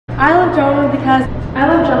I love drama because I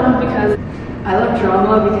love drama because I love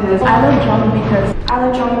drama because I love drama because I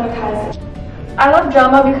love drama because I love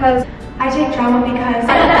drama because I take drama because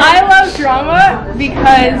I love drama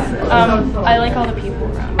because I like all the people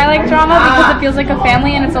around. I like drama because it feels like a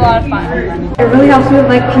family and it's a lot of fun. It really helps me with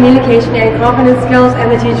like communication and confidence skills,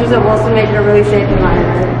 and the teachers at Wilson make it a really safe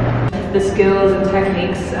environment. The skills and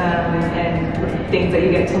techniques and things that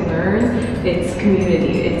you get to learn, it's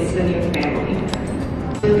community, it's a new family.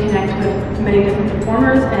 To connect with many different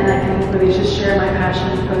performers, and I can really just share my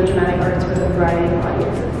passion for the dramatic arts with a variety of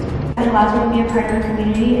audiences. It allows me to be a part of a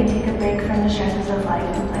community and take a break from the stresses of life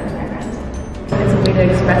and play with my friends. It's a way to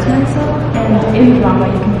express myself, and in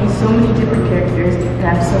drama you can be so many different characters and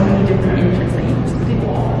have so many different interests that you can speak.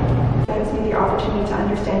 It gives me the opportunity to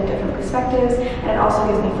understand different perspectives, and it also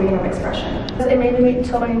gives me freedom of expression. It made me meet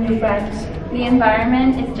so many new friends. The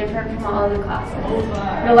environment is different from all the classes.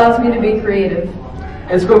 It allows me to be creative.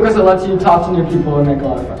 It's cool because it lets you talk to new people and make a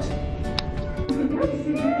lot of friends.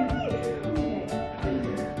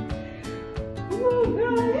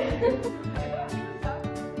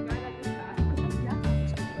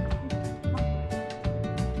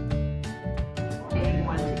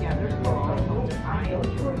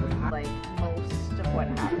 Like most of what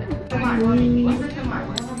happened. Come on. Come on.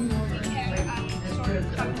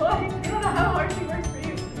 I don't know how hard she works for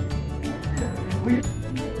you.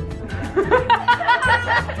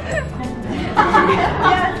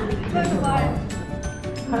 Yes, that's a lie.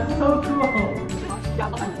 That's so cool.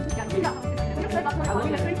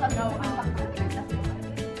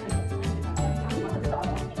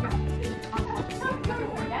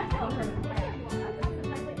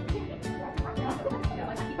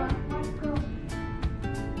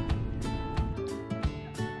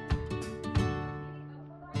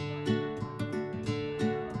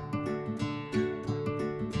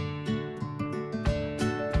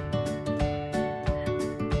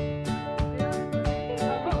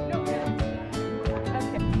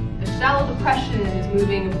 Shallow depression is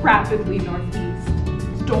moving rapidly northeast.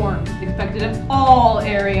 Storms expected in all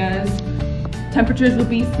areas. Temperatures will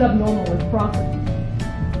be subnormal with frost.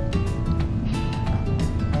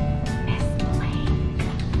 Miss Blake.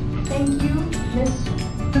 Thank you, Miss.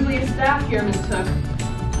 Simply staff here, Miss Took.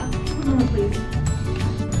 One moment, please.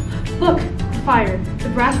 Look, fire. The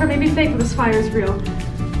brass part may be fake, but this fire is real.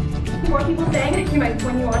 More people saying it, you might,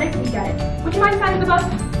 when you want it, we get it. Would you mind signing the book?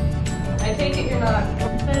 I take it you're not.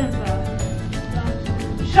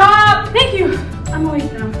 Shop! Thank you! I'm awake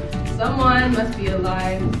now. Someone must be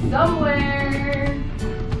alive somewhere.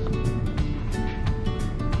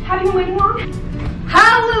 Have you been waiting long?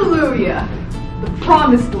 Hallelujah! The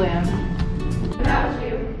promised land. That was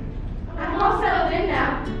you. I'm all settled in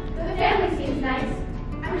now. The family seems nice.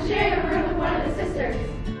 I'm sharing a room with one of the sisters.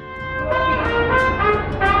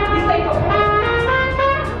 Please wait for me.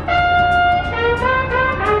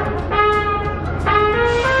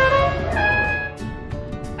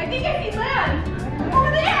 I think I see land.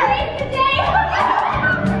 Over there, right? Good day.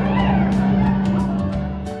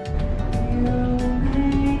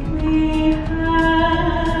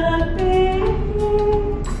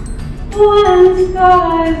 When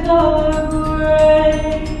skies are